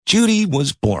Judy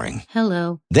was boring.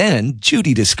 Hello. Then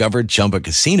Judy discovered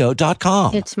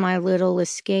ChumbaCasino.com. It's my little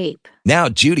escape. Now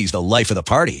Judy's the life of the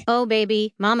party. Oh,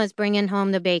 baby, mama's bringing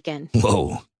home the bacon.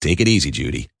 Whoa, take it easy,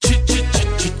 Judy.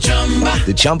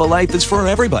 The Chumba life is for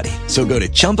everybody. So go to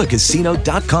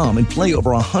ChumbaCasino.com and play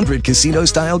over 100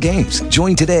 casino-style games.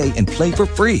 Join today and play for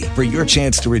free for your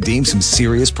chance to redeem some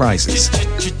serious prizes.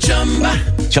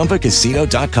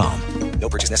 ChumbaCasino.com. No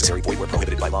purchase necessary. Void where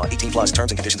prohibited by law. 18 plus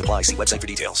terms and conditions apply. See website for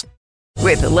details.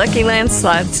 With the Lucky Land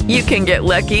Slots, you can get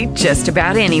lucky just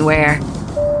about anywhere.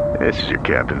 This is your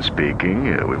captain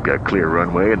speaking. We've got clear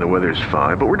runway and the weather's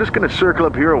fine, but we're just going to circle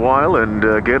up here a while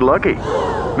and get lucky.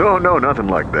 No, nothing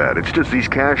like that. It's just these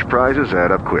cash prizes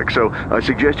add up quick. So I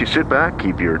suggest you sit back,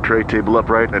 keep your tray table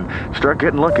upright, and start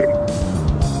getting lucky.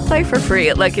 Play for free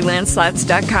at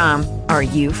LuckyLandSlots.com. Are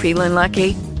you feeling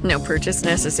lucky? No purchase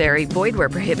necessary. Void where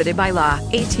prohibited by law.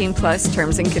 18 plus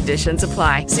terms and conditions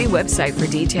apply. See website for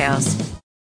details.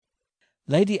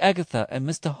 Lady Agatha and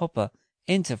Mr. Hopper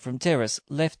enter from terrace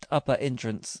left upper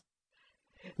entrance.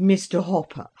 Mr.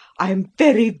 Hopper, I am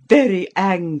very, very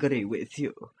angry with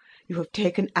you. You have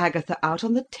taken Agatha out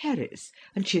on the terrace,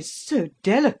 and she is so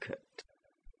delicate.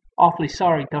 Awfully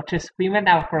sorry, Duchess. We went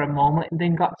out for a moment and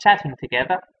then got chatting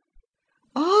together.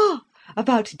 Ah,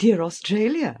 about dear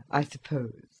Australia, I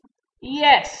suppose.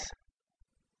 Yes.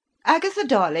 Agatha,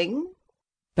 darling.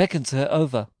 Beckons her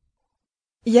over.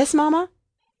 Yes, Mamma?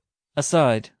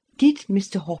 Aside. Did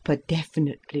Mr. Hopper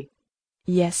definitely?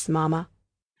 Yes, Mamma.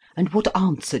 And what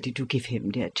answer did you give him,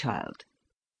 dear child?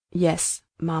 Yes,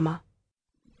 Mamma.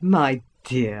 My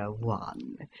dear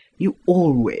one, you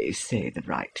always say the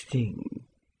right thing.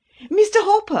 Mr.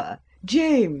 Hopper,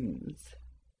 James.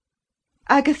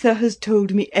 Agatha has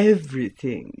told me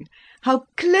everything. How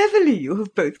cleverly you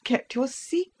have both kept your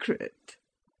secret.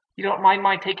 You don't mind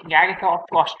my taking Agatha off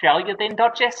to Australia then,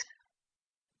 Duchess?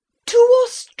 To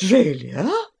Australia?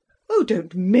 Oh,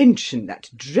 don't mention that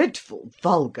dreadful,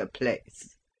 vulgar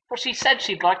place. But she said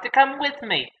she'd like to come with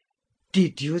me.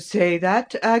 Did you say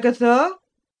that, Agatha?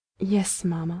 Yes,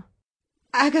 Mamma.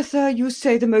 Agatha, you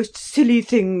say the most silly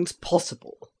things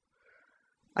possible.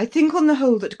 I think on the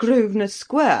whole that Grosvenor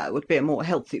Square would be a more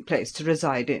healthy place to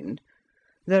reside in.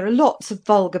 There are lots of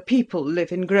vulgar people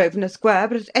live in Grosvenor Square,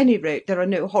 but at any rate there are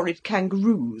no horrid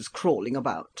kangaroos crawling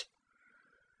about.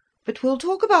 But we'll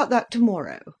talk about that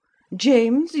tomorrow.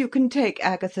 James, you can take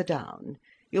Agatha down.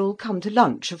 You'll come to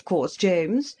lunch, of course,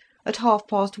 James, at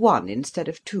 1:30 instead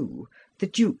of 2. The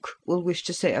Duke will wish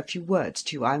to say a few words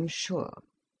to you, I'm sure.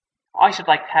 I should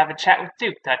like to have a chat with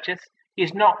Duke, Duchess. He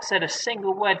has not said a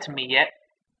single word to me yet.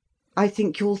 I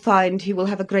think you'll find he will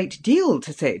have a great deal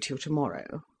to say to you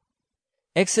tomorrow.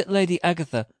 Exit Lady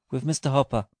Agatha with Mr.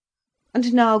 Hopper.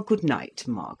 And now good night,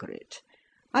 Margaret.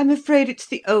 I'm afraid it's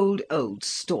the old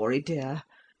story, dear.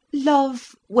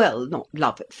 Love, well, not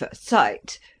love at first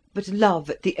sight, but love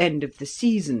at the end of the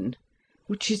season,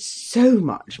 which is so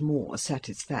much more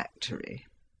satisfactory.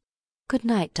 Good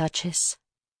night, Duchess.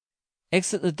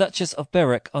 Exit the Duchess of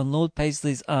Berwick on Lord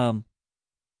Paisley's arm.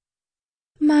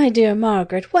 My dear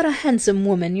Margaret, what a handsome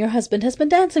woman your husband has been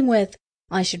dancing with!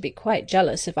 I should be quite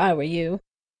jealous if I were you.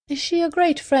 Is she a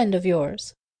great friend of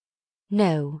yours?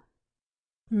 No.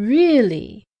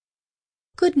 Really?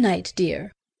 Good night,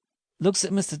 dear. Looks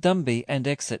at Mr. Dumby and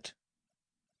exit.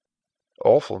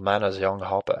 Awful manners young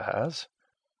Hopper has.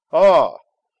 Ah,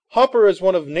 Hopper is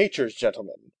one of nature's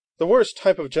gentlemen, the worst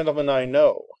type of gentleman I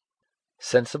know.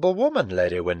 Sensible woman,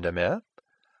 Lady Windermere.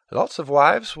 Lots of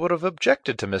wives would have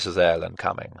objected to Mrs. Erlynne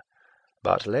coming,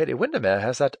 but Lady Windermere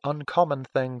has that uncommon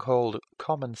thing called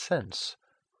common sense.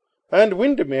 And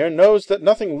Windermere knows that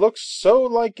nothing looks so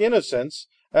like innocence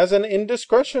as an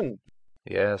indiscretion.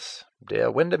 Yes, dear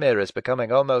Windermere is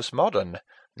becoming almost modern.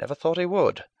 Never thought he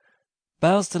would.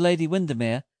 Bows to Lady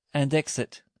Windermere and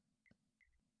exit.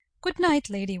 Good night,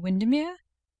 Lady Windermere.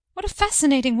 What a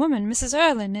fascinating woman Mrs.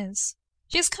 Erlynne is.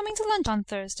 She is coming to lunch on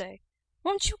Thursday.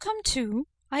 Won't you come too?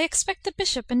 I expect the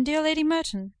Bishop and dear Lady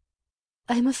Merton.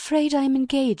 I am afraid I am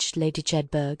engaged, Lady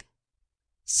Jedburgh.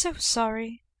 So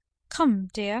sorry. Come,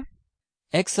 dear.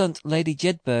 Exeunt Lady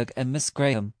Jedburgh and Miss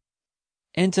Graham.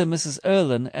 Enter Mrs.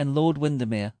 Erlynne and Lord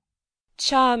Windermere.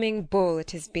 Charming ball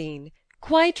it has been.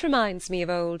 Quite reminds me of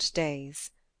old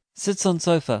days. Sits on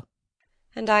sofa.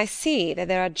 And I see that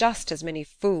there are just as many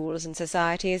fools in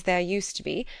society as there used to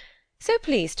be, so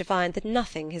pleased to find that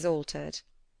nothing has altered.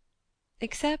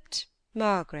 Except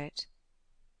Margaret.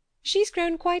 She's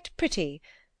grown quite pretty.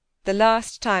 The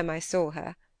last time I saw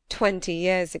her, 20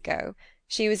 years ago,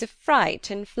 she was a fright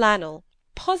in flannel,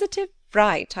 positive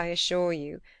fright, I assure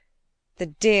you. The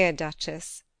dear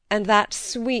Duchess, and that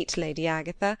sweet Lady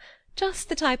Agatha, Just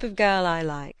the type of girl I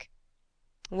like.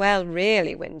 Well,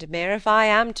 really, Windermere, if I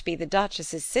am to be the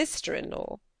Duchess's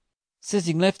sister-in-law—"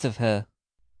 Sitting left of her.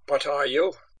 But are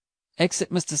you?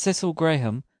 Exit Mr. Cecil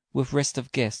Graham with rest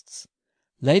of guests.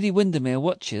 Lady Windermere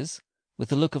watches,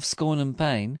 with a look of scorn and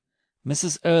pain,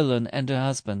 Mrs. Erlynne and her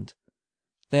husband.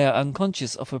 They are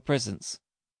unconscious of her presence.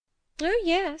 "Oh,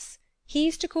 yes.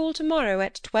 He's to call to-morrow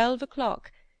at 12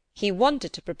 o'clock. He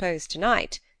wanted to propose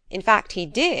to-night. In fact, he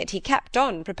did. He kept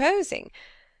on proposing.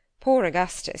 Poor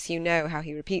Augustus, you know how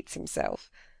he repeats himself.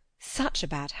 Such a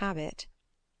bad habit.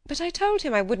 But I told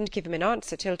him I wouldn't give him an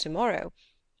answer till to-morrow.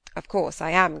 Of course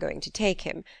I am going to take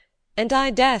him, and I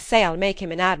dare say I'll make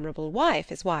him an admirable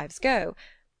wife, as wives go.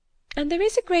 And there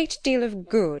is a great deal of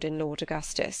good in Lord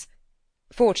Augustus.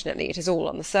 Fortunately it is all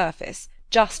on the surface,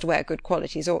 just where good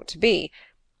qualities ought to be.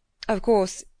 Of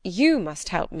course you must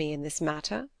help me in this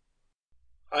matter."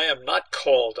 I am not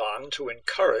called on to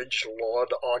encourage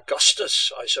Lord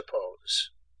Augustus, I suppose.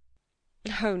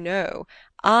 "Oh, no,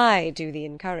 I do the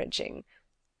encouraging.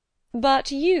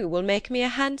 But you will make me a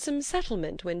handsome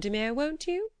settlement, Windermere, won't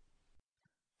you?"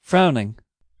 Frowning.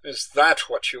 Is that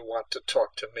what you want to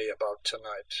talk to me about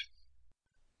tonight?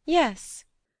 "Yes."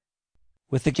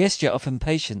 With a gesture of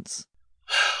impatience.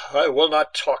 I will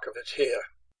not talk of it here.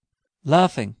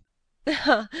 Laughing.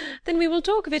 "Then we will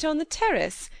talk of it on the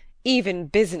terrace. Even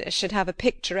business should have a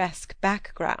picturesque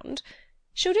background.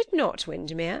 Should it not,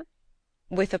 Windermere?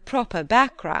 With a proper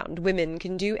background women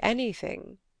can do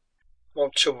anything."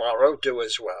 Won't to-morrow do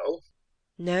as well?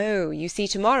 "No, you see,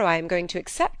 to-morrow I am going to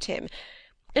accept him,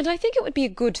 and I think it would be a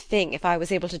good thing if I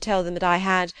was able to tell them that I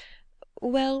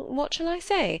had—well, what shall I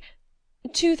say?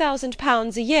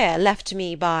 £2,000 a year left to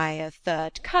me by a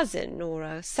third cousin, or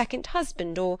a second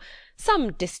husband, or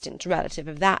some distant relative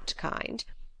of that kind.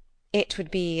 It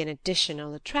would be an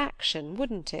additional attraction,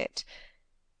 wouldn't it?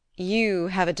 You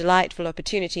have a delightful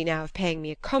opportunity now of paying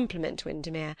me a compliment,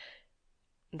 Windermere.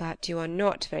 But you are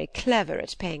not very clever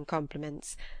at paying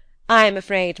compliments. I am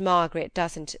afraid Margaret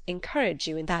doesn't encourage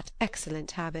you in that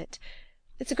excellent habit.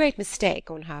 It's a great mistake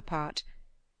on her part.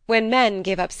 When men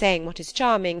give up saying what is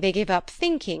charming, they give up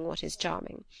thinking what is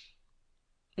charming.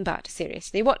 But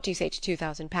seriously, what do you say to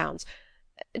 £2,000?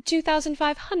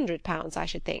 £2,500, I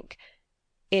should think.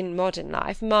 In modern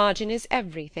life, margin is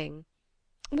everything.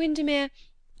 Windermere,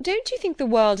 don't you think the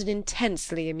world an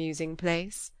intensely amusing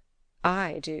place?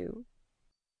 I do."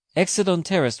 Exit on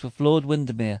terrace with Lord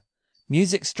Windermere.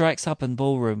 Music strikes up in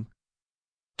ballroom.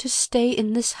 "To stay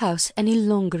in this house any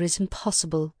longer is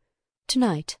impossible.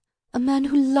 To-night a man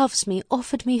who loves me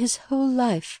offered me his whole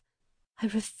life. I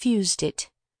refused it.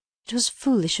 It was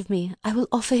foolish of me. I will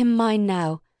offer him mine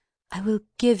now. I will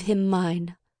give him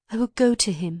mine. I will go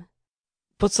to him."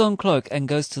 Puts on cloak and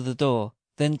goes to the door,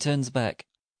 then turns back.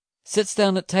 Sits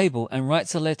down at table and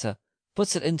writes a letter,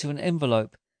 puts it into an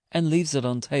envelope, and leaves it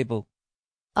on table.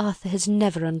 Arthur has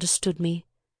never understood me.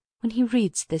 When he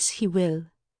reads this, he will.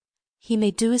 He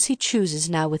may do as he chooses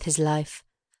now with his life.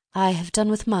 I have done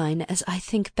with mine as I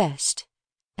think best,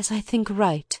 as I think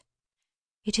right.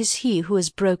 It is he who has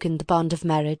broken the bond of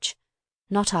marriage,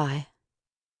 not I.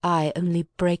 I only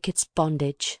break its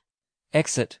bondage.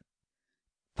 Exit.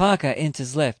 Parker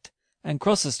enters left, and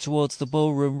crosses towards the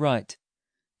ballroom right.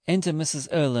 Enter Mrs.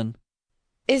 Erlynne.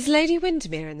 "Is Lady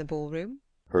Windermere in the ballroom?"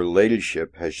 "Her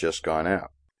ladyship has just gone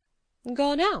out."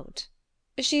 "Gone out?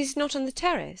 She's not on the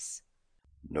terrace?"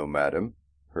 "No, madam.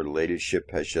 Her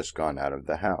ladyship has just gone out of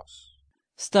the house."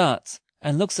 Starts,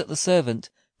 and looks at the servant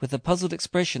with a puzzled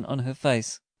expression on her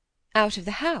face. "Out of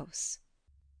the house?"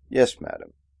 "Yes,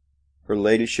 madam. Her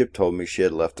ladyship told me she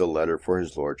had left a letter for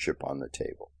his lordship on the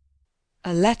table."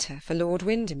 "A letter for Lord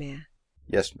Windermere?"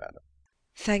 "Yes, madam."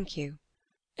 "Thank you."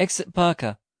 Exit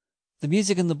Parker. The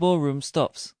music in the ballroom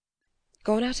stops.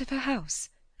 Gone out of her house?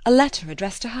 A letter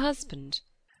addressed to her husband?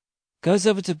 Goes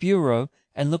over to bureau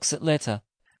and looks at letter.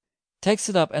 Takes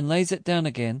it up and lays it down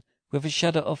again with a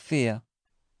shudder of fear.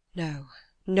 No,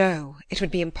 no, it would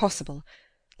be impossible.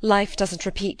 Life doesn't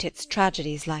repeat its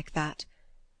tragedies like that.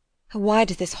 Oh, why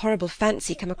does this horrible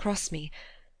fancy come across me?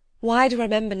 Why do I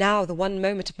remember now the one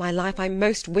moment of my life I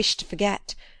most wish to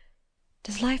forget?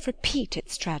 Does life repeat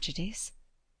its tragedies?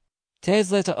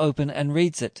 Tears letter open and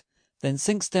reads it, then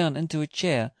sinks down into a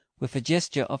chair with a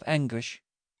gesture of anguish.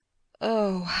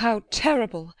 Oh, how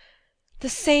terrible! The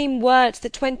same words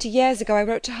that 20 years ago I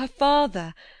wrote to her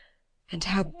father, and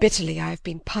how bitterly I have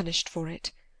been punished for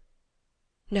it.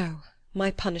 No,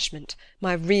 my punishment,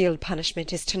 my real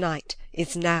punishment, is tonight,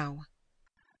 is now.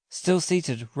 Still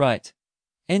seated, right.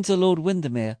 Enter Lord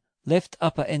Windermere, left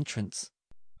upper entrance.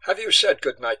 Have you said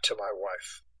good night to my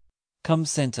wife?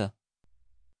 Comes centre.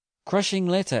 Crushing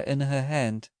letter in her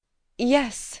hand.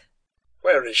 Yes.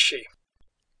 Where is she?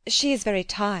 She is very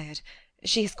tired.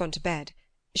 She has gone to bed.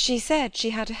 She said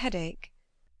she had a headache.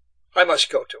 I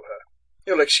must go to her.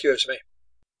 You'll excuse me.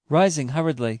 Rising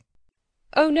hurriedly.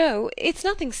 Oh, no, it's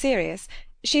nothing serious.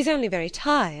 She's only very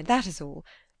tired, that is all.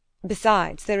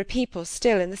 Besides, there are people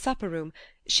still in the supper-room.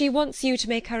 She wants you to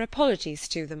make her apologies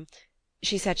to them.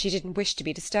 She said she didn't wish to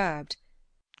be disturbed.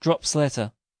 Drops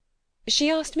letter.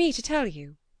 She asked me to tell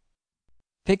you.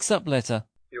 Picks up letter.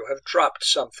 You have dropped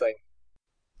something.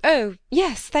 Oh,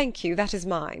 yes, thank you, that is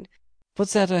mine.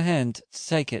 Puts out her hand to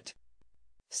take it.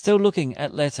 Still looking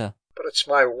at letter. But it's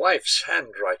my wife's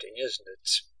handwriting, isn't it?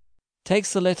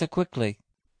 Takes the letter quickly.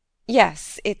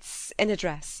 Yes, it's an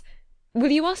address.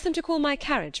 Will you ask them to call my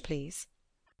carriage, please?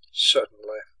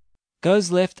 Certainly.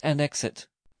 Goes left and exit.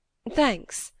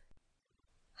 Thanks.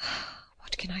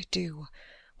 What can I do?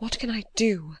 What can I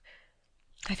do?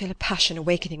 I feel a passion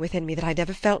awakening within me that I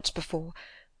never felt before.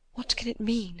 What can it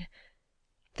mean?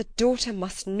 The daughter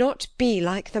must not be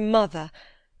like the mother.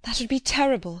 That would be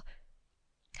terrible.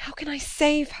 How can I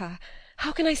save her?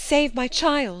 How can I save my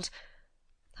child?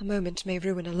 A moment may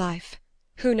ruin a life.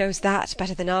 Who knows that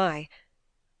better than I?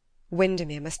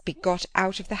 Windermere must be got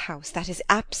out of the house. That is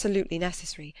absolutely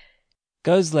necessary.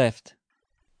 Goes left.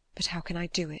 But how can I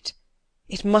do it?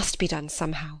 It must be done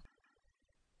somehow.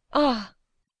 Ah!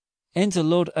 Enter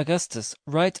Lord Augustus,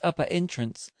 right upper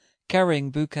entrance,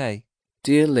 carrying bouquet.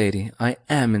 Dear lady, I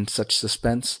am in such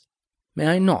suspense. May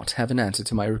I not have an answer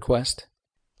to my request?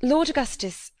 Lord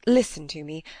Augustus, listen to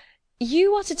me.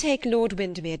 You are to take Lord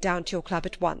Windermere down to your club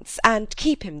at once, and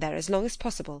keep him there as long as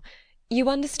possible. You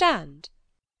understand?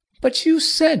 But you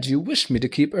said you wished me to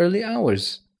keep early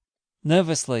hours.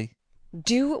 Nervously.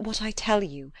 Do what I tell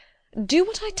you. Do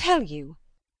what I tell you.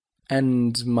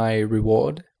 And my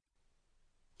reward?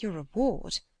 Your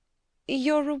reward?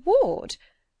 Your reward?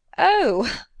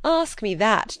 Oh, ask me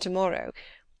that tomorrow.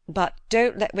 But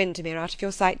don't let Windermere out of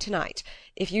your sight tonight.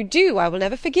 If you do, I will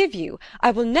never forgive you.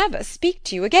 I will never speak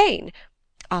to you again.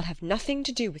 I'll have nothing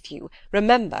to do with you.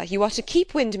 Remember, you are to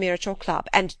keep Windermere at your club,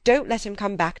 and don't let him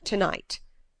come back tonight.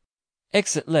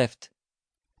 Exit left.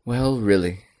 Well,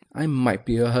 really, I might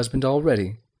be her husband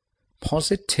already.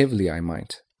 Positively I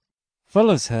might.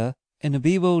 Follows her in a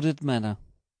bewildered manner.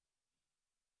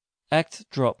 Act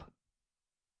drop.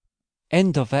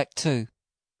 End of Act 2.